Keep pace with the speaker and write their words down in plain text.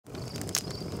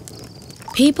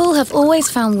People have always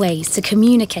found ways to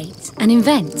communicate and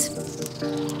invent.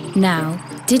 Now,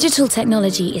 digital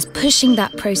technology is pushing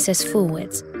that process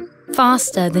forward,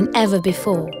 faster than ever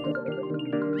before.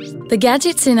 The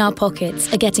gadgets in our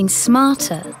pockets are getting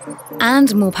smarter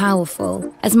and more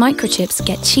powerful as microchips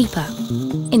get cheaper.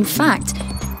 In fact,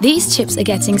 these chips are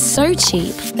getting so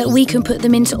cheap that we can put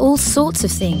them into all sorts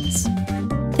of things.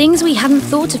 Things we hadn't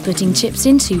thought of putting chips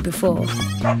into before.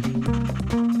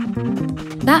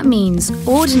 That means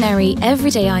ordinary,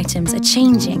 everyday items are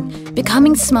changing,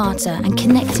 becoming smarter and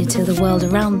connected to the world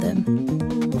around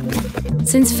them.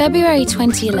 Since February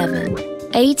 2011,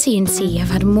 AT&T have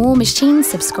had more machine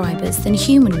subscribers than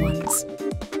human ones.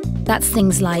 That's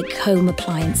things like home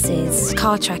appliances,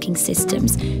 car tracking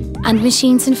systems, and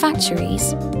machines in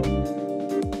factories.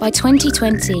 By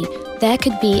 2020, there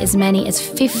could be as many as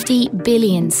 50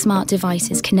 billion smart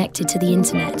devices connected to the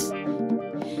internet.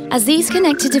 As these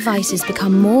connected devices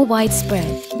become more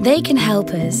widespread, they can help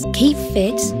us keep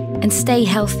fit and stay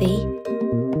healthy,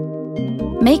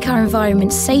 make our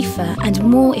environment safer and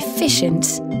more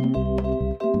efficient,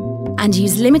 and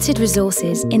use limited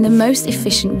resources in the most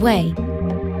efficient way.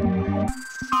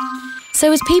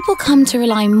 So as people come to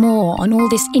rely more on all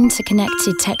this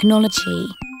interconnected technology,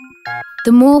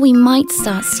 the more we might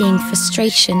start seeing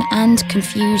frustration and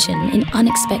confusion in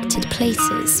unexpected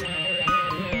places.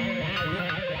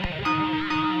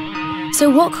 So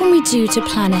what can we do to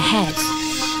plan ahead?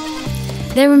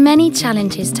 There are many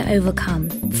challenges to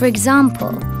overcome. For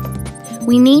example,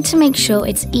 we need to make sure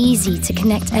it's easy to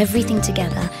connect everything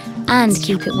together and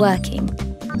keep it working.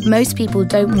 Most people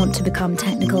don't want to become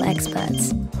technical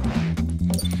experts.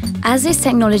 As this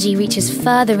technology reaches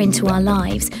further into our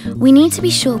lives, we need to be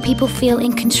sure people feel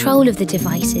in control of the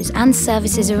devices and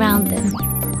services around them,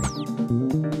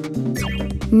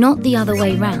 not the other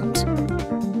way round.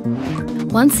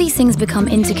 Once these things become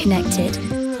interconnected,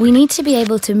 we need to be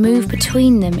able to move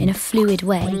between them in a fluid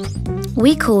way.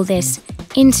 We call this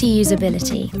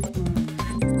interusability.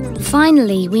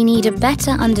 Finally, we need a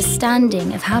better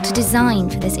understanding of how to design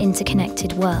for this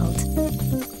interconnected world.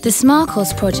 The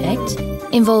Smarcos project,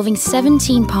 involving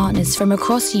 17 partners from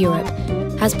across Europe,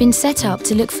 has been set up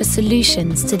to look for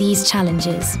solutions to these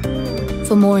challenges.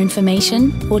 For more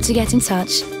information or to get in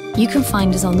touch, you can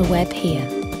find us on the web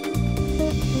here.